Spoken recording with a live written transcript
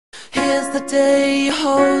Here's the day you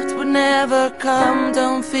hoped would never come.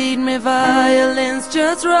 Don't feed me violins,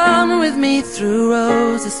 just run with me through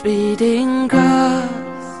rows of speeding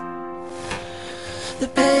cars. The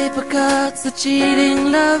paper cuts, the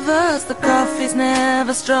cheating lovers, the coffee's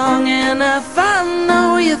never strong enough. I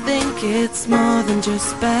know you think it's more than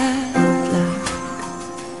just bad luck.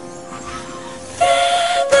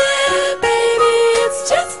 There, baby, it's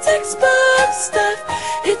just textbook stuff.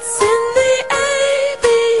 It's in the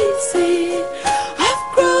ABC of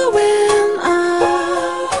growing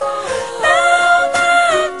up. Now,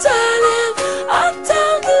 darling, oh,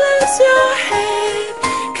 don't lose your head,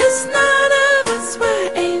 'cause none of us were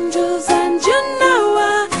angels, and you know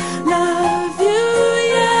I love you,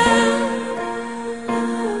 yeah.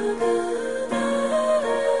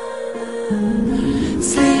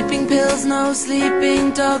 Sleeping pills, no sleeping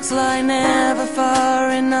dogs lie never far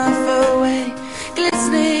enough away,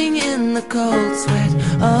 glistening in the cold sweat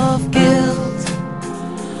of guilt.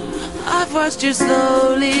 I've watched you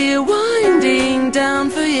slowly winding down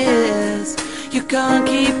for years. You can't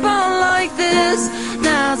keep on like this.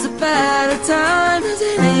 Now's a better time as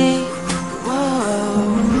any.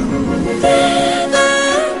 Whoa.